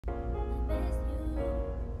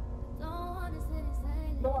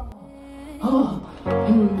Yo,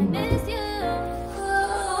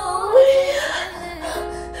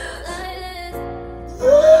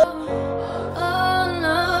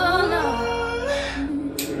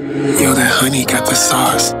 that honey got the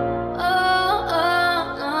sauce.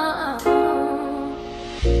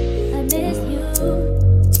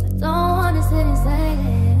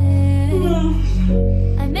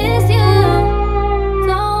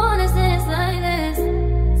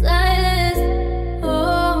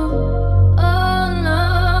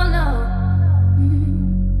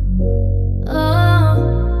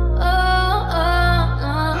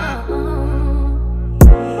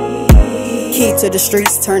 To the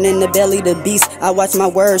streets, turning the belly to beast. I watch my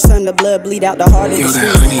words turn the blood bleed out the heart of the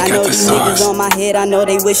streets. I know these niggas on my head, I know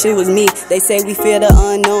they wish it was me. They say we fear the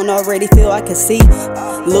unknown, already feel I can see.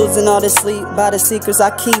 Losing all the sleep by the secrets I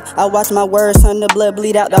keep. I watch my words turn the blood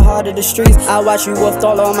bleed out the heart of the streets. I watch you wolfed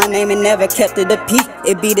all on my name and never kept it a peep.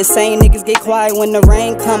 It be the same niggas get quiet when the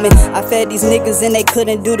rain coming. I fed these niggas and they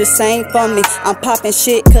couldn't do the same for me. I'm popping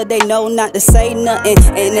shit cause they know not to say nothing.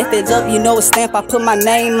 And if it's up, you know a stamp, I put my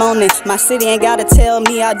name on it. My city ain't gotta tell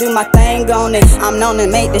me, I do my thing on it. I'm known to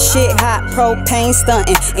make the shit hot, propane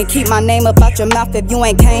stunting, and keep my name up out your mouth if you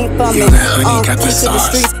ain't came from me. To the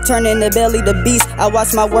streets, turning the belly to beast. I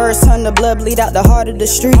watch my words turn the blood bleed out the heart of the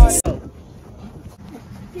streets.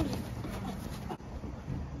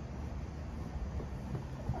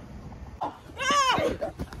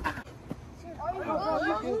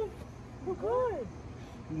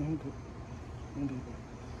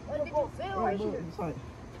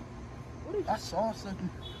 I saw something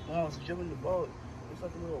when I was jumping the boat. It's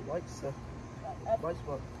like a little white stuff. White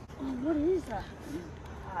spot. What is that?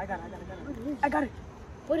 I got it. I got it.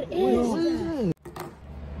 What it is?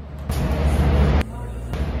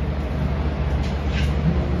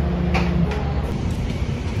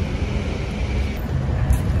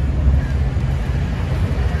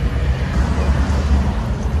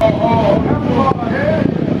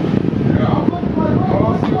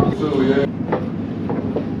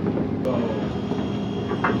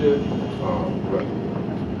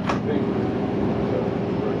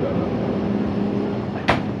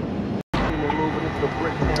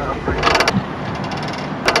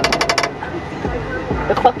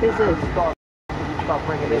 The fuck is this? Stop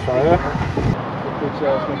bringing this right here. Bitch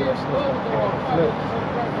ass nigga that flip.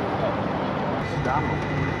 Stop him.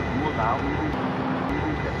 You allow me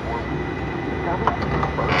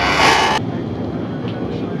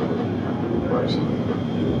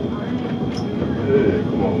Yeah,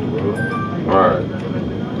 come on, bro. Alright.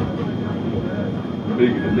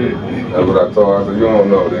 Bigger than that. That's what I told her. I said, you don't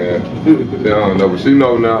know then. She don't know, but she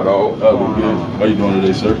know now though. How you doing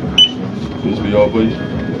today, sir? This be all, please?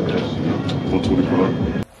 124.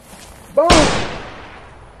 Boom!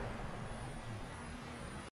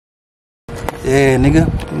 Yeah, nigga.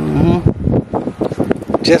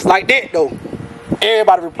 Just like that, though.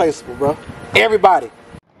 Everybody replaceable, bro. Everybody.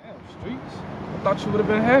 Damn, Streetz. I thought you would have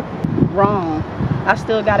been happy. Wrong. I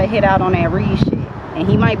still got a hit out on that Reed shit. And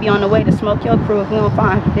he might be on the way to smoke your crew if we don't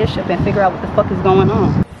find Bishop and figure out what the fuck is going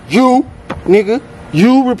on. You, nigga.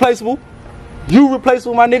 You replaceable. You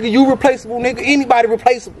replaceable, my nigga. You replaceable, nigga. Anybody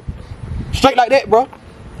replaceable. Straight like that, bro.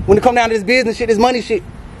 When it come down to this business shit, this money shit.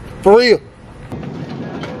 For real.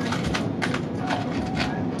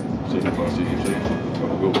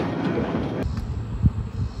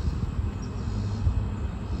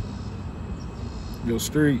 Yo,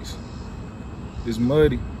 Streetz. It's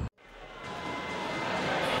muddy.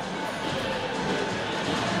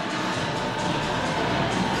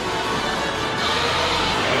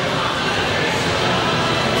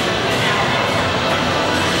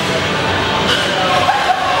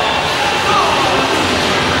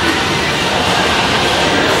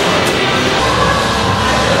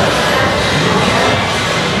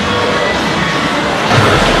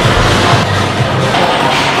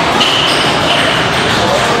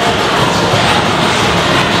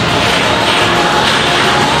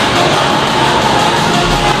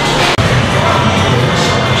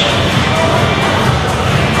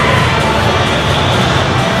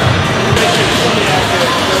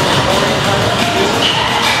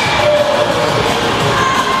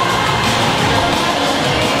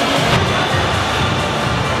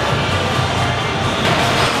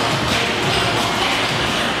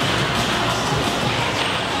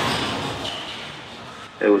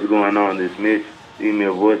 Hey, what's going on this Mitch? Leave me a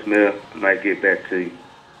voicemail, I might get back to you.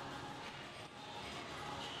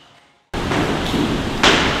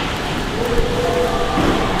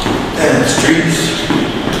 Damn, Streetz.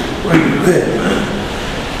 Where you been, man?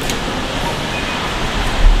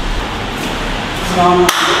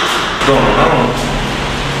 What's going on?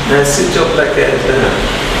 Man, sit your black ass down.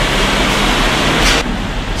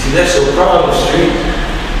 See, that's your problem, Street.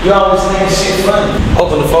 You always think shit funny.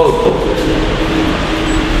 Open the folder.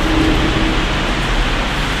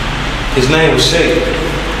 His name was Shay.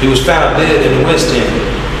 He was found dead in the West End.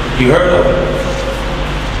 You heard of him?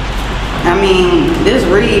 I mean, this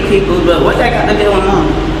Reed people, but what they got to do with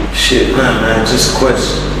mom? Shit, nah, man, just a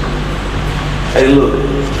question. Hey, look,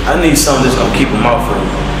 I need something that's gonna keep them off of me.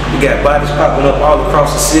 We got bodies popping up all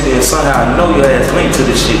across the city, and somehow I know your ass linked to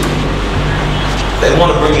this shit. They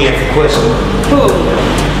wanna bring me in for questioning. Who?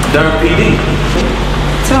 Durham PD.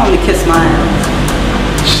 Tell him to kiss my ass.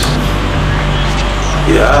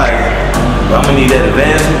 Yeah, alright. I'm gonna need that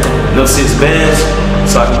advancement, no 6 bands,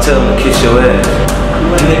 so I can tell them to kiss your ass.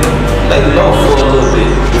 My nigga, lay low for a little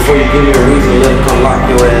bit before you give me a reason to let them come lock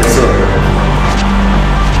your ass up.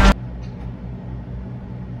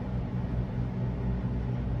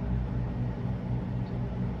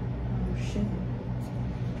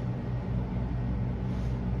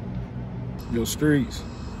 Yo, Streetz,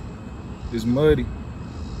 it's muddy.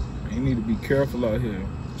 You need to be careful out here.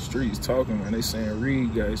 Street's talking, man. They saying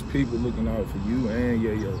Reed got his people looking out for you and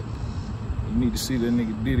Yayo. You need to see that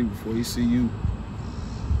nigga Diddy before he see you.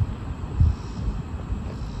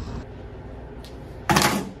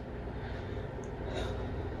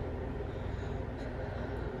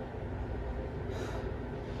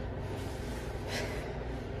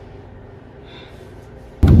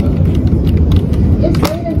 It's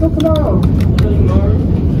raining until tomorrow.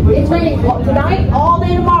 It's raining tonight, all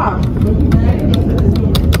day tomorrow.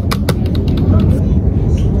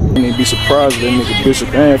 And they'd be surprised if that nigga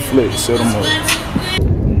Bishop and Flex set him up.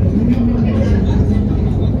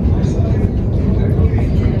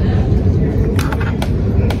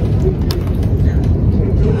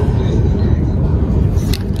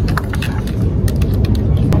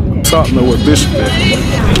 Top know what Bishop at.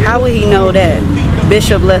 How would he know that?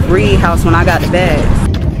 Bishop left Reed house when I got the bag.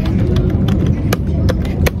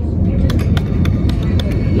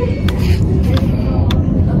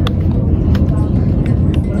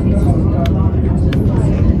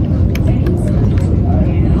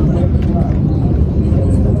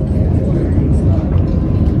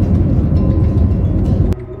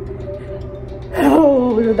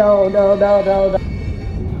 Oh, no.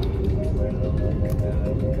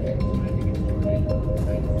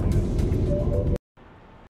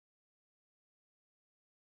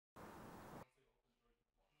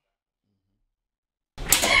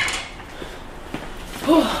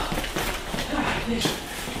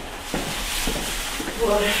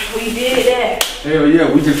 Well, we did that. Hell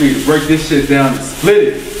yeah, we just need to break this shit down and split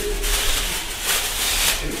it.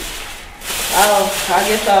 Oh, I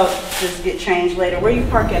guess I'll just get changed later. Where you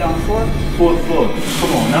park at, on the 4th? 4th floor.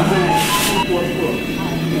 Come on, now. 4th floor.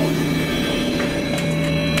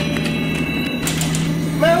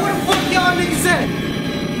 Man, where the fuck y'all niggas at?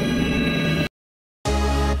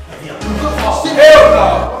 Hell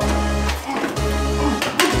no!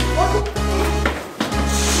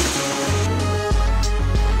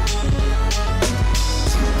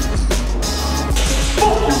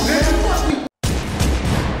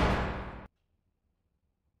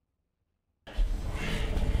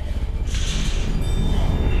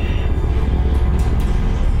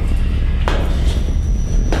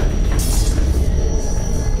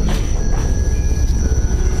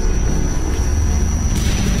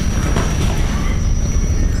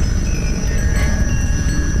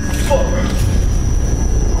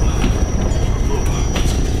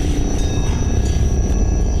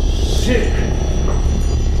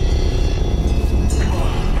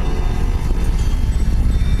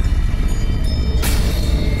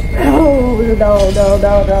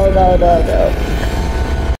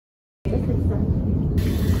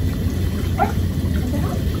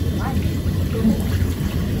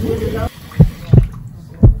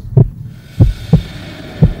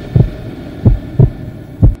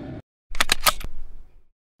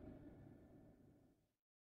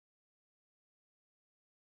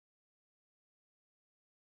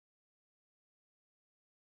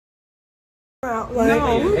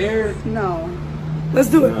 No. No. Let's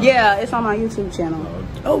do it. Yeah, it's on my YouTube channel.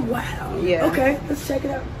 Oh, wow. Yeah. Okay, let's check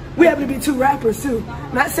it out. We happen to be 2 rappers, too.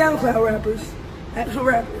 Not SoundCloud rappers. Actual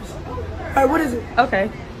rappers. All right, what is it? Okay.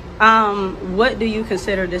 What do you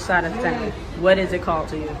consider this side of town? What is it called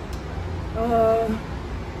to you?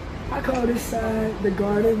 I call this side the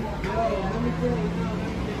garden.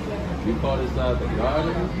 You call this side the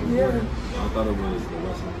garden? Yeah. I thought it was the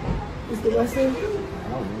western. It's the western?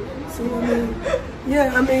 See,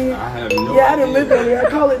 I mean, I have no I didn't live over there. I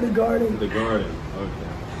call it the garden. The garden, okay.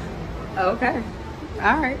 Okay.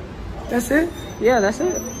 All right. That's it? Yeah, that's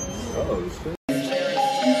it.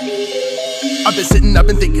 I've been sitting, I've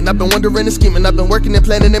been thinking, I've been wondering and scheming, I've been working and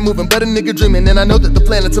planning and moving, but a nigga dreaming, and I know that the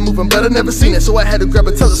planets are moving, but I never seen it, so I had to grab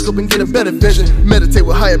a telescope and get a better vision. Meditate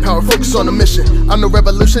with higher power, focus on a mission. I know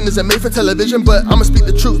revolution isn't made for television, but I'ma speak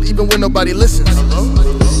the truth even when nobody listens.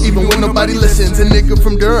 Even when nobody listens. A nigga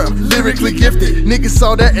from Durham, lyrically gifted. Niggas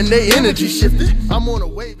saw that and they energy shifted. I'm on a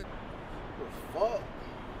wave. Fuck.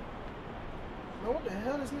 Man, what the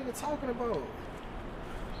hell this nigga talking about?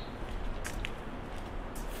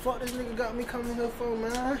 Fuck this nigga got me coming here for,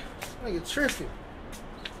 man. Nigga tripping.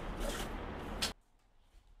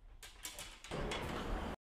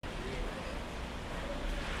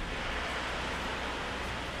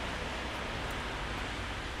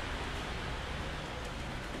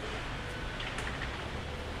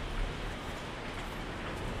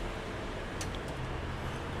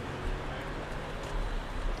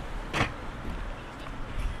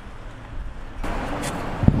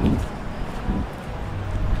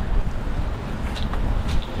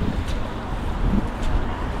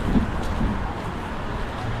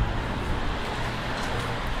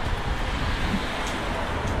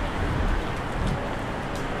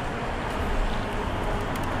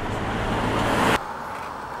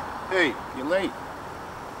 Hey, you're late.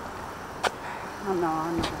 I know,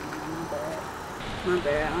 my bad. My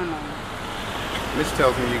bad, I know. Mitch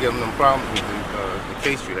tells me you're giving them problems with the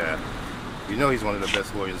case you have. You know he's one of the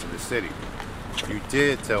best lawyers in the city. You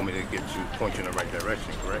did tell me to point you in the right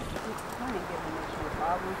direction, correct? I ain't giving Mitch no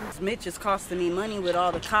problems. Mitch is costing me money with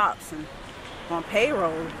all the cops and on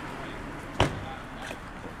payroll.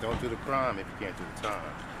 Don't do the crime if you can't do the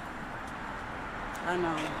time. I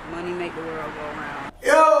know, money make the world go around.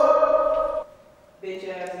 Yo! Bitch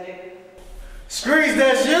ass nigga. Streetz,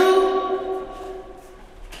 that's you?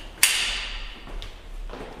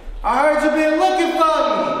 I heard you been looking for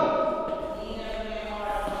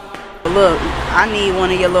me. Look, I need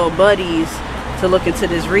one of your little buddies to look into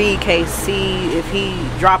this Reed case, see if he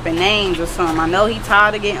dropping names or something. I know he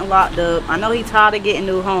tired of getting locked up. I know he tired of getting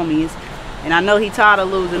new homies. And I know he tired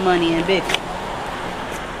of losing money and bitches.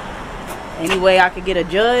 Any way I could get a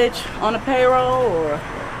judge on the payroll, or?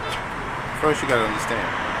 First, you gotta understand.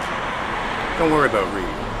 Don't worry about Reed.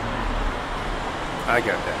 I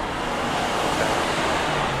got that.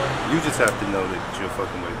 Okay. You just have to know that you're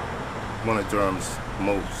fucking with one of Durham's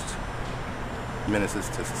most menaces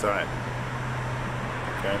to society.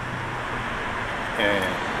 Okay? And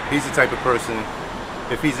he's the type of person,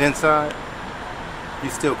 if he's inside, you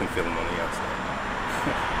still can feel him on the outside.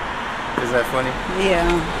 Isn't that funny?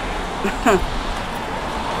 Yeah.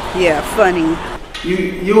 Yeah, funny.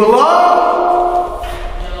 You alone?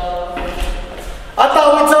 I thought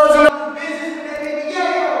we told you not to business with that nigga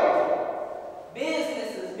Yayo.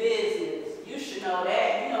 Business is business. You should know that.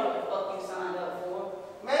 You know what the fuck you signed up for.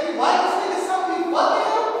 Man, you like this nigga something you fucking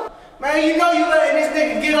him? Man, you know you letting this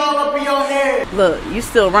nigga get all up in your head. Look, you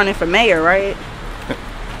still running for mayor, right?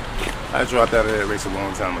 I dropped out of that race a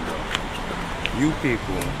long time ago. You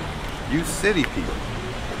people, you city people,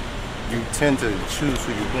 you tend to choose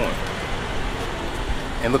who you want.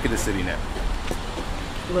 And look at the city now.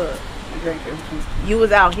 Look, Drinker, you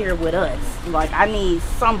was out here with us. Like, I need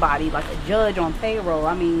somebody, like a judge on payroll.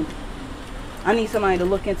 I mean, I need somebody to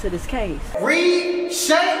look into this case. Reed,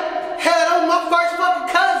 Shay, hell, that was my first fucking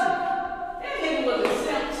cousin. That nigga was a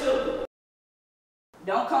simp too.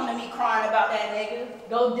 Don't come to me crying about that nigga.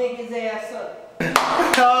 Go dig his ass up.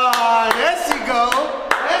 Ah, there she go.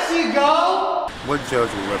 There she go. What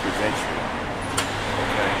judge will represent you?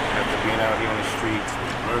 Okay, after being out here on the streets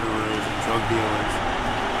with murderers and drug dealers,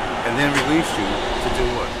 and then release you to do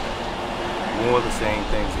what? More of the same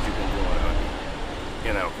things that you've been doing out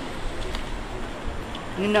here in our community.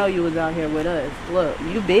 You know you was out here with us. Look,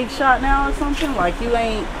 you big shot now or something? Like you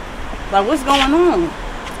ain't, like what's going on?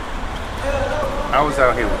 I was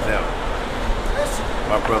out here with them.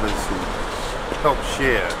 My brothers who helped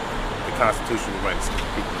share the constitutional rights of the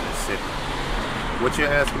people in the city. What you're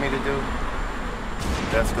asking me to do,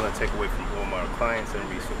 that's going to take away from all my clients and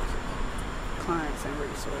resources. Clients and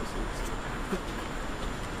resources.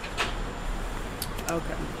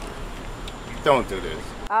 Okay. Don't do this.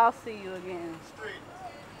 I'll see you again.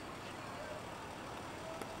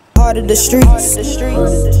 Heart of the streets.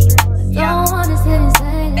 Yeah. Don't wanna sit in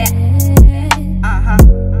silence.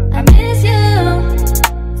 I miss you.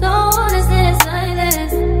 Don't wanna sit in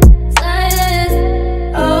silence. Silence.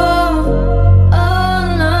 Oh,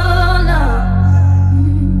 no, no.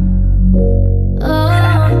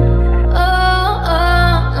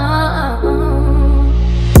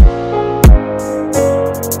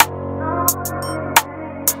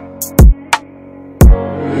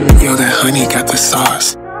 You're that honey got the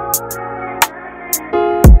sauce.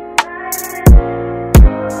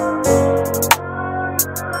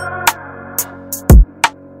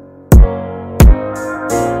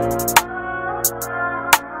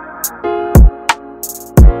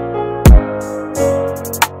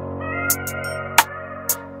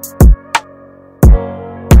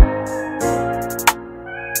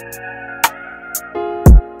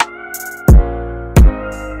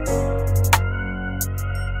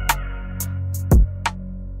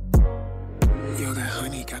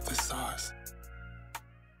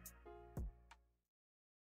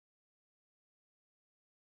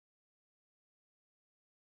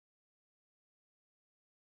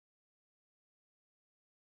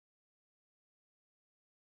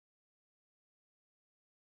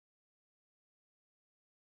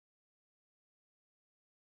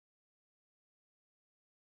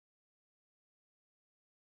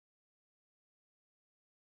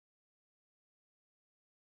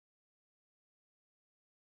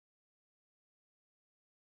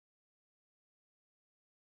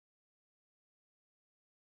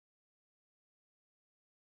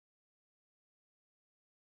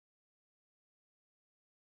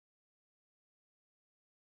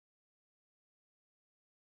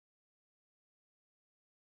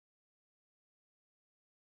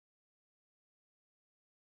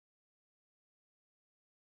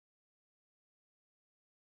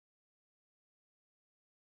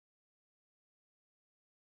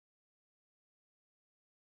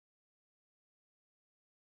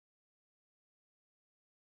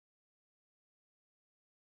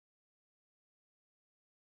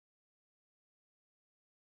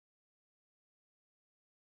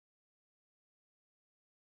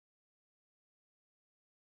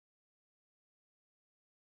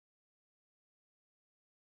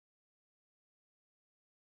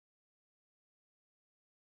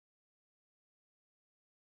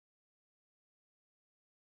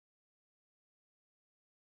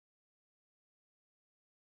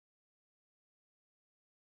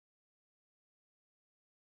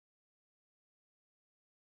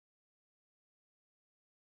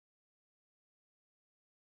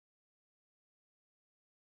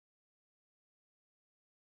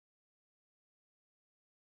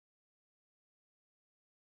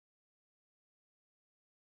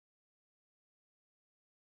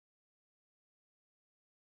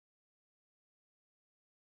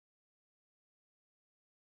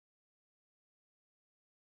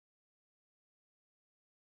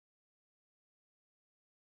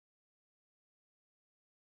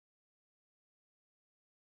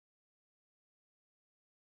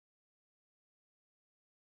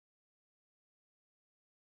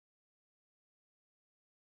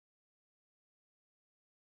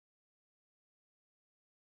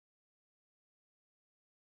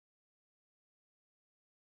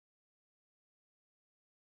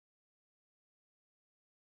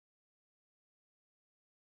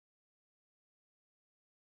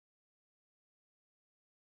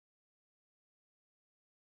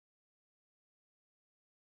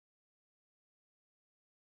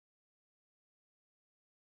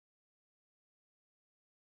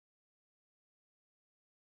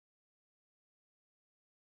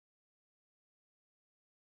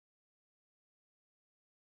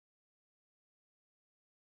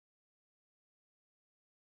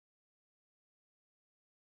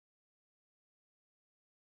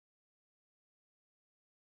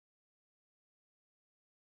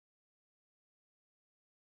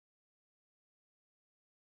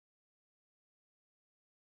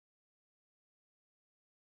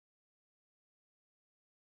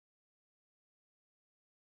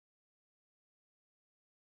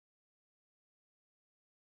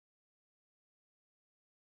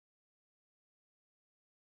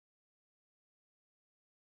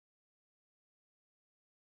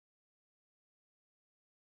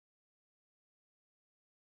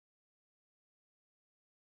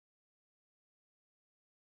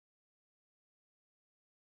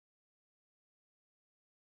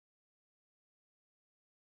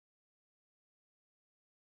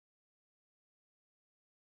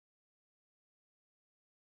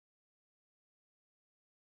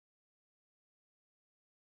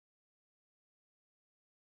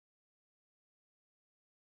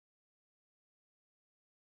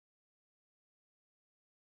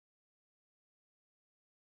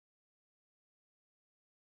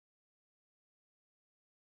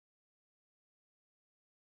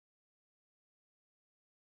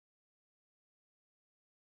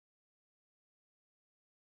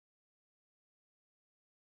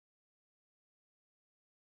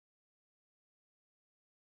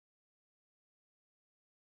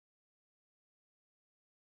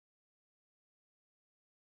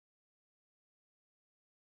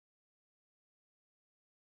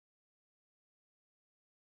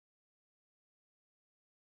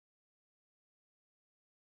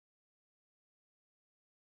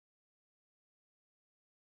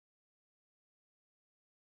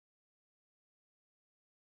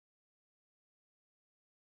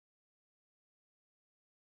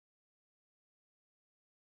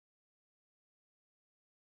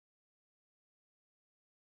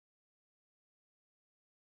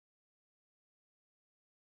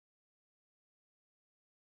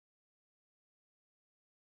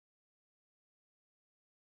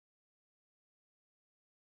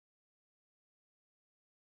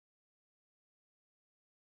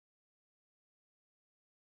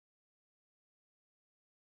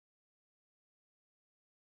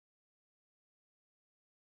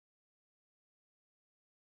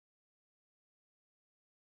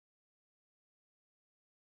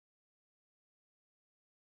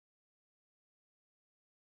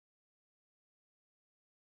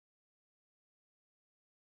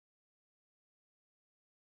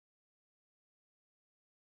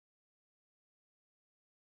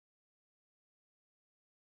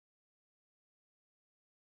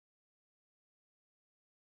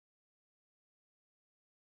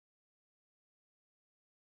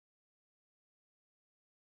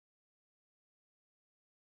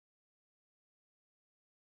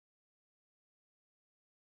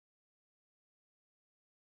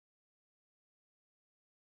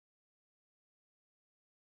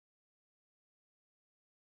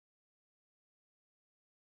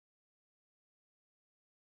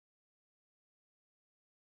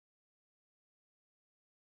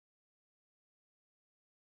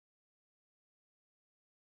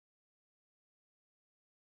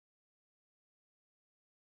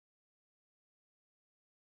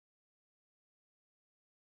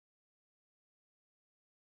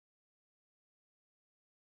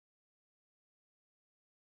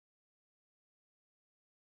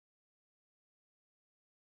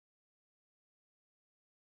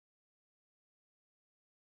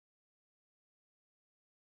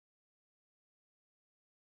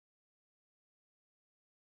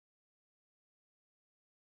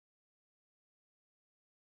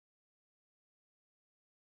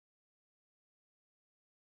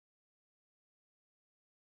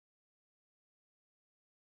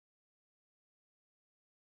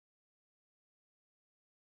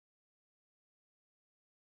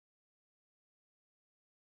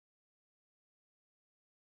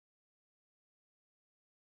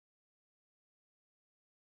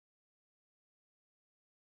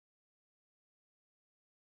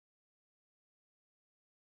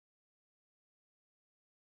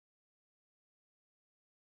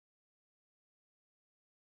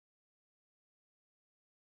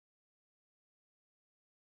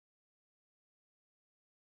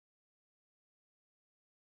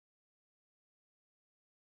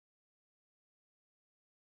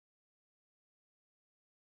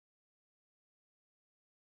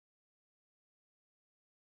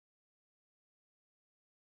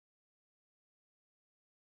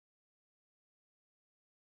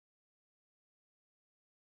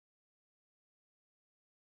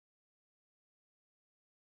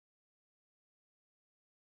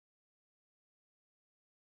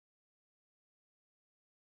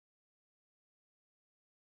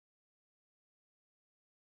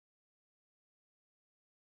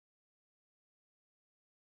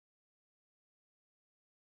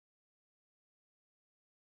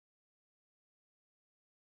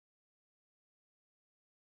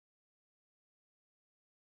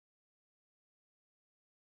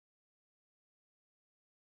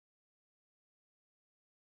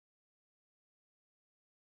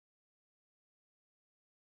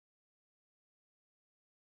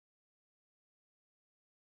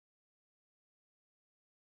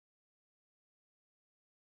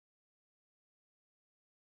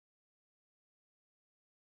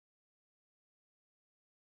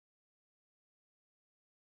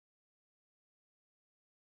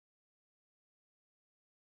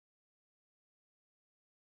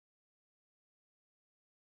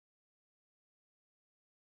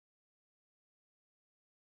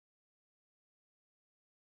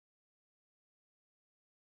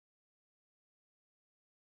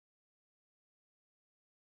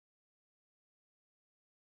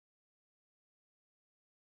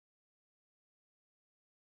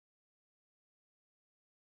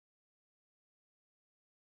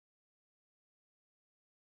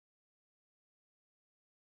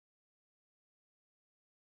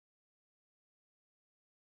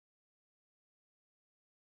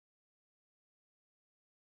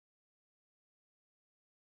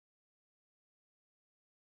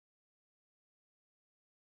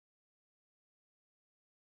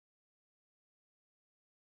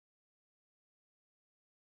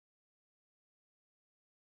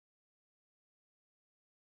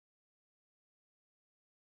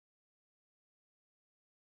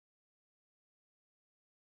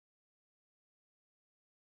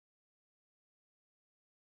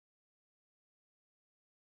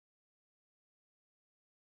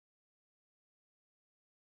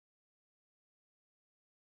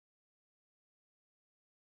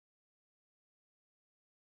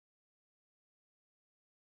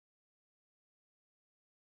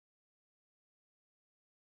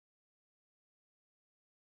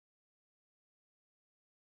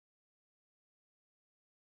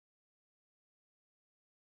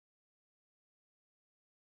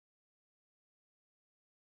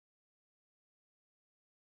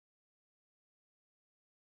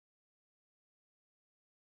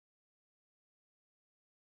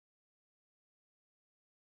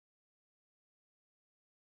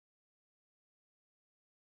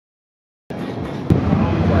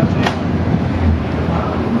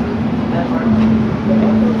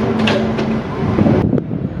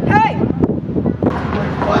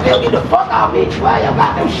 Get the fuck off me, boy. You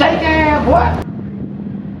got them shaking ass, boy.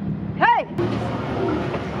 Hey!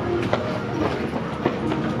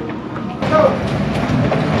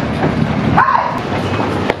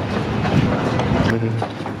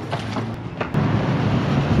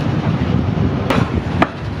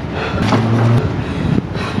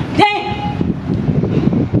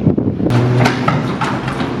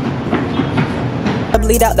 I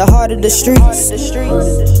bleed out the heart of the streets.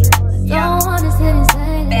 Don't wanna sit in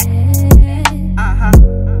silence.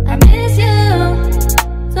 I miss you.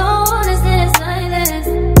 Don't wanna sit in silence.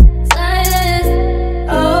 Silence.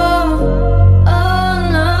 Oh, oh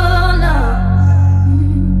no, no.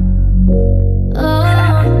 Oh,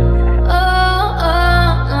 oh,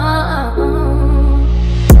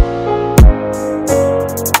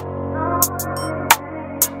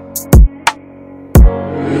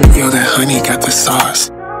 Yo, that honey got the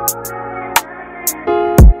sauce.